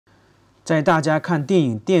在大家看电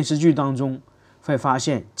影、电视剧当中，会发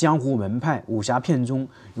现江湖门派、武侠片中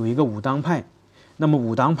有一个武当派，那么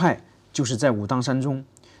武当派就是在武当山中。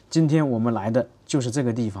今天我们来的就是这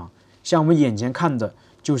个地方，像我们眼前看的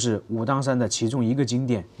就是武当山的其中一个景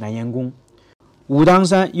点南岩宫。武当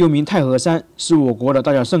山又名太和山，是我国的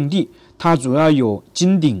道教圣地，它主要有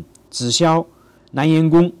金顶、紫霄、南岩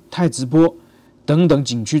宫、太子坡等等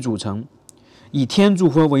景区组成，以天柱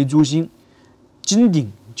峰为中心，金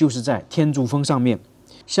顶就是在天柱峰上面。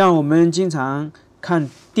像我们经常看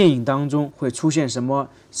电影当中会出现什么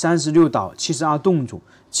36岛、72洞主，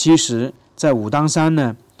其实在武当山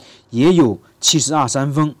呢也有72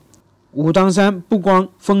山峰。武当山不光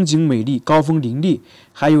风景美丽、高峰林立，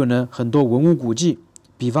还有呢很多文物古迹，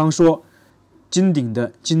比方说金顶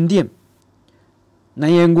的金殿、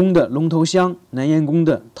南岩宫的龙头香、南岩宫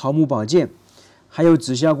的桃木宝剑，还有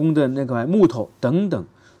紫霄宫的那个木头等等，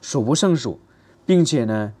数不胜数，并且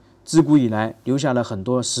呢自古以来留下了很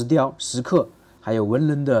多石雕、石刻，还有文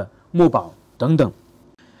人的墨宝等等。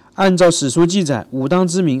按照史书记载，武当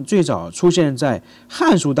之名最早出现在《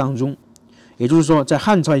汉书》当中，也就是说在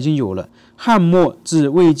汉朝已经有了。汉末至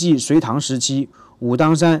魏晋隋唐时期，武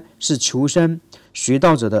当山是求山学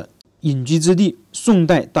道者的隐居之地。宋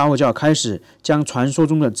代道教开始将传说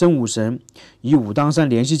中的真武神与武当山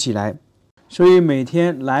联系起来，所以每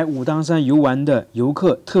天来武当山游玩的游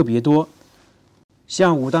客特别多。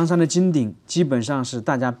像武当山的金顶基本上是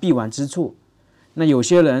大家必玩之处，那有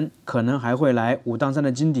些人可能还会来武当山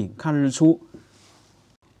的金顶看日出。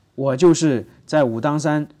我就是在武当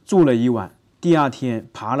山住了一晚，第二天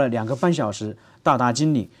爬了2个半小时到达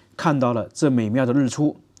金顶，看到了这美妙的日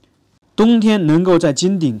出。冬天能够在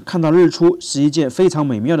金顶看到日出是一件非常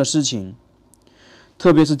美妙的事情，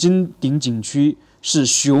特别是金顶景区是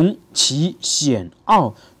雄奇险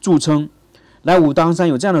傲著称。来武当山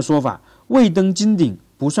有这样的说法，未登金顶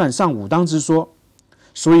不算上武当之说，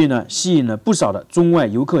所以呢吸引了不少的中外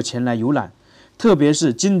游客前来游览。特别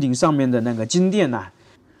是金顶上面的那个金殿呐，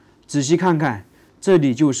仔细看看，这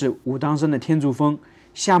里就是武当山的天柱峰，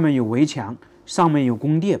下面有围墙，上面有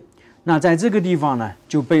宫殿。那在这个地方呢，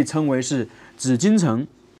就被称为是紫禁城。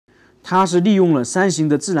它是利用了山形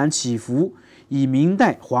的自然起伏，以明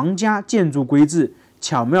代皇家建筑规制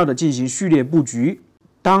巧妙地进行序列布局，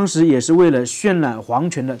当时也是为了渲染皇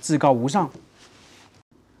权的至高无上。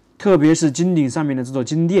特别是金顶上面的这座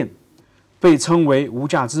金殿，被称为无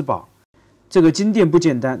价之宝。这个金殿不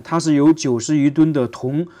简单，它是由90余吨的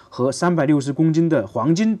铜和360公斤的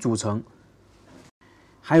黄金组成。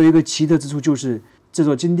还有一个奇特之处，就是这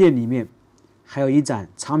座金殿里面还有一盏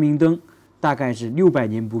长明灯，大概是600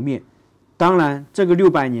年不灭。当然这个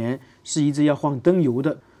600年是一直要换灯油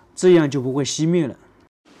的，这样就不会熄灭了。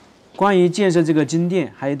关于建设这个金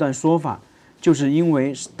殿还有一段说法，就是因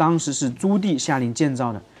为当时是朱棣下令建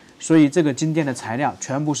造的，所以这个金殿的材料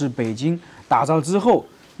全部是北京打造之后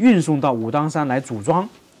运送到武当山来组装。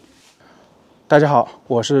大家好，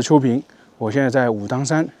我是秋平，我现在在武当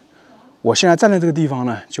山。我现在站的这个地方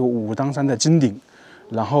呢，就武当山的金顶，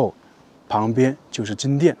然后旁边就是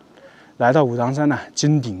金殿。来到武当山呢，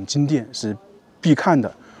金顶、金殿是必看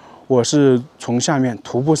的。我是从下面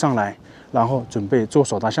徒步上来，然后准备坐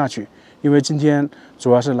索道下去，因为今天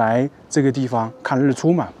主要是来这个地方看日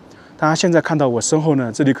出嘛。大家现在看到我身后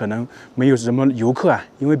呢，这里可能没有什么游客啊，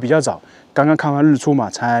因为比较早，刚刚看完日出嘛，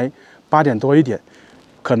才8点多一点，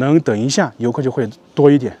可能等一下游客就会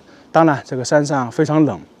多一点。当然，这个山上非常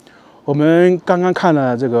冷。我们刚刚看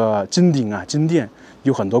了这个金顶啊、金殿，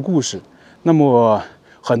有很多故事。那么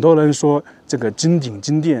很多人说这个金顶、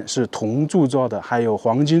金殿是铜铸造的，还有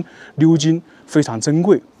黄金、鎏金，非常珍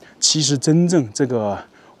贵。其实真正这个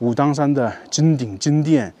武当山的金顶、金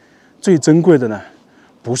殿最珍贵的呢，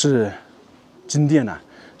不是金殿啊，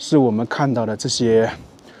是我们看到的这些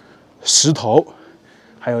石头，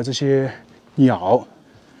还有这些鸟。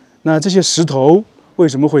那这些石头为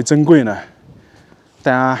什么会珍贵呢？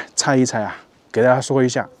大家猜一猜啊，给大家说一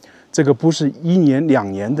下，这个不是1年2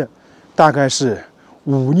年的，大概是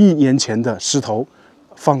5亿年前的石头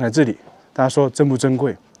放在这里，大家说珍不珍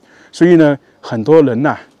贵？所以呢，很多人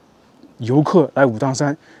呐，游客来武当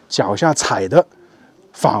山脚下踩的，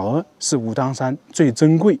反而是武当山最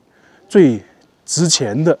珍贵、最值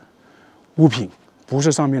钱的物品，不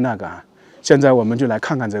是上面那个啊。现在我们就来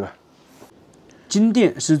看看这个金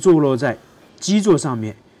殿是坐落在基座上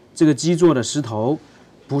面，这个基座的石头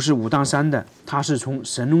不是武当山的，它是从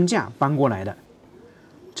神农架搬过来的。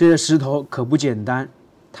这些石头可不简单，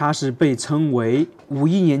它是被称为5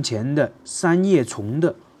亿年前的三叶虫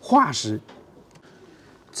的化石。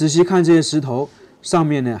仔细看这些石头上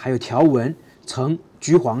面呢，还有条纹，呈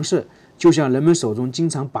橘黄色，就像人们手中经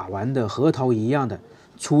常把玩的核桃一样的，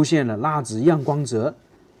出现了蜡纸样光泽，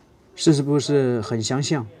是不是很相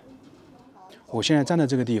像？我现在站的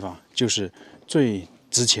这个地方就是最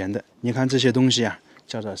值钱的。你看这些东西啊，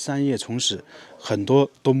叫做三叶虫石，很多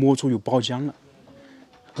都摸出有包浆了，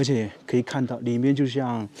而且可以看到里面就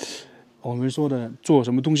像我们说的做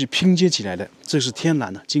什么东西拼接起来的，这是天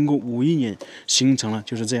然的，经过5亿年形成了，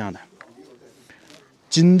就是这样的。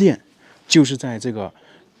金殿就是在这个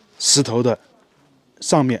石头的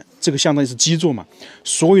上面，这个相当于是基座嘛，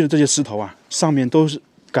所有的这些石头啊，上面都是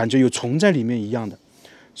感觉有虫在里面一样的，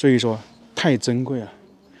所以说太珍贵了。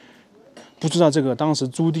不知道这个当时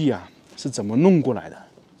朱棣啊是怎么弄过来的。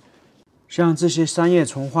像这些三叶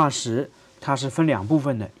虫化石，它是分2部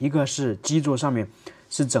分的，一个是基座上面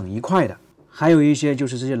是整一块的，还有一些就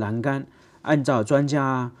是这些栏杆，按照专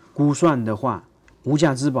家估算的话，无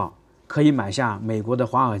价之宝可以买下美国的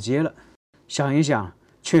华尔街了。想一想，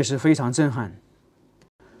确实非常震撼。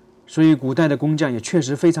所以古代的工匠也确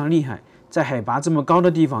实非常厉害，在海拔这么高的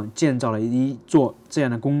地方建造了一座这样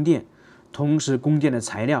的宫殿，同时宫殿的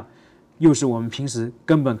材料又是我们平时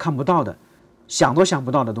根本看不到的，想都想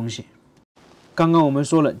不到的东西。刚刚我们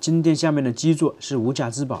说了，金殿下面的基座是无价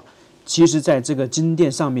之宝，其实在这个金殿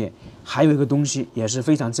上面还有一个东西也是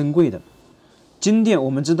非常珍贵的。金殿我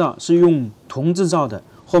们知道是用铜制造的，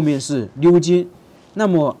后面是鎏金，那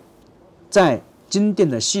么在金殿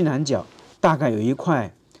的西南角大概有一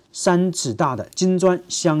块3尺大的金砖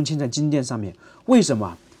镶嵌在金殿上面。为什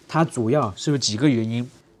么？它主要是有几个原因。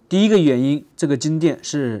第一个原因，这个金殿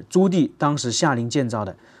是朱棣当时下令建造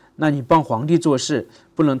的，那你帮皇帝做事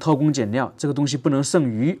不能偷工减料，这个东西不能剩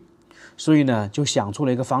余，所以呢就想出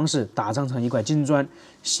了一个方式，打造成一块金砖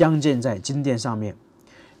镶建在金殿上面。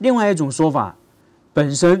另外一种说法，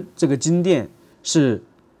本身这个金殿是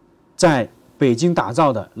在北京打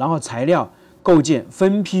造的，然后材料构件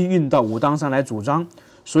分批运到武当山来组装，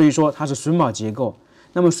所以说它是榫卯结构。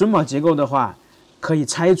那么榫卯结构的话，可以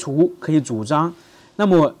拆除，可以组装。那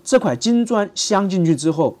么这块金砖镶进去之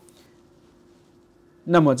后，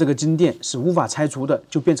那么这个金殿是无法拆除的，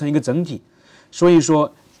就变成一个整体。所以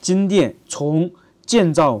说金殿从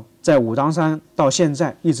建造在武当山到现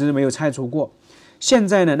在一直没有拆除过。现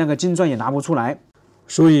在呢，那个金砖也拿不出来，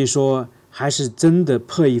所以说还是真的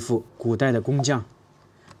佩服古代的工匠，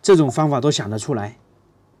这种方法都想得出来。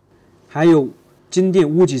还有金殿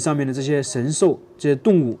屋脊上面的这些神兽、这些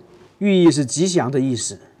动物，寓意是吉祥的意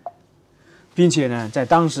思。并且呢，在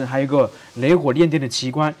当时还有一个雷火炼电的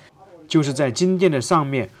奇观，就是在金殿的上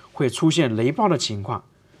面会出现雷暴的情况，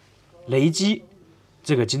雷击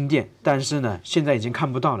这个金殿。但是呢，现在已经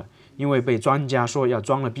看不到了，因为被专家说要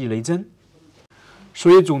装了避雷针。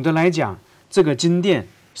所以总的来讲，这个金殿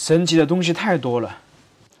神奇的东西太多了。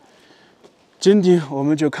金顶我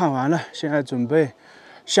们就看完了，现在准备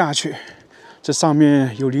下去。这上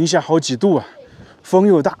面有零下好几度啊，风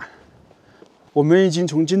又大。我们已经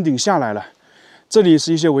从金顶下来了，这里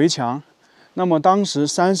是一些围墙。那么当时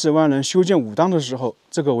30万人修建武当的时候，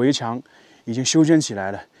这个围墙已经修建起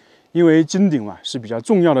来了。因为金顶嘛是比较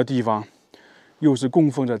重要的地方，又是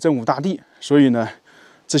供奉着真武大帝，所以呢，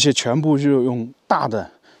这些全部就用大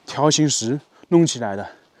的条形石弄起来的。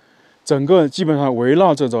整个基本上围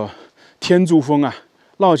绕着天柱峰啊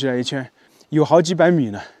绕起来一圈，有好几百米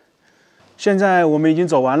呢。现在我们已经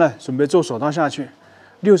走完了，准备坐索道下去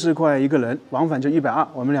，60块一个人，往返就120。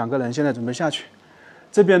我们2个人现在准备下去。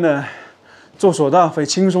这边呢，坐索道会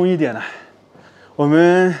轻松一点了。我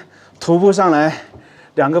们徒步上来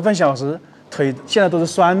2个半小时，腿现在都是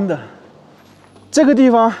酸的。这个地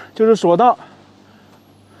方就是索道，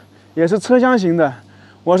也是车厢型的。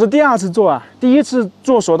我是第2次坐啊，第1次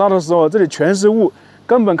坐索道的时候，这里全是雾，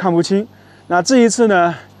根本看不清。那这一次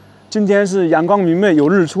呢，今天是阳光明媚，有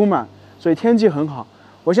日出嘛，所以天气很好。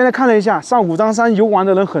我现在看了一下，上武当山游玩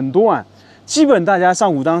的人很多啊，基本大家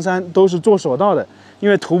上武当山都是坐索道的，因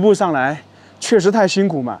为徒步上来确实太辛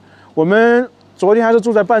苦嘛。我们昨天还是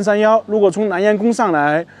住在半山腰，如果从南燕宫上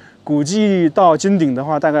来，估计到金顶的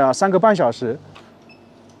话，大概要3个半小时。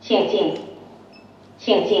请进，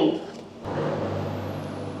请进。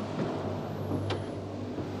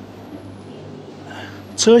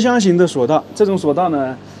车厢型的索道，这种索道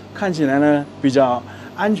呢，看起来呢比较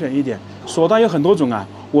安全一点。索道有很多种啊，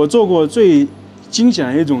我做过最惊险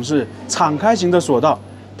的一种是敞开型的索道，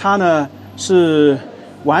它呢是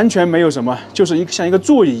完全没有什么，就是像一个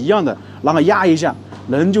座椅一样的，然后压一下，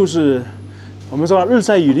人就是我们说日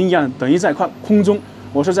晒雨淋一样，等于在空中。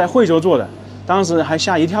我是在惠州做的，当时还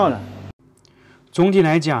吓一跳呢。总体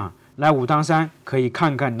来讲，来武当山可以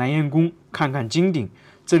看看南燕宫，看看金顶，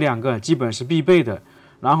这2个基本是必备的。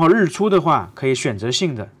然后日出的话，可以选择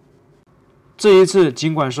性的。这一次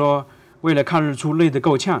尽管说为了看日出累得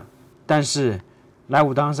够呛，但是来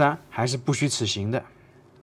武当山还是不虚此行的。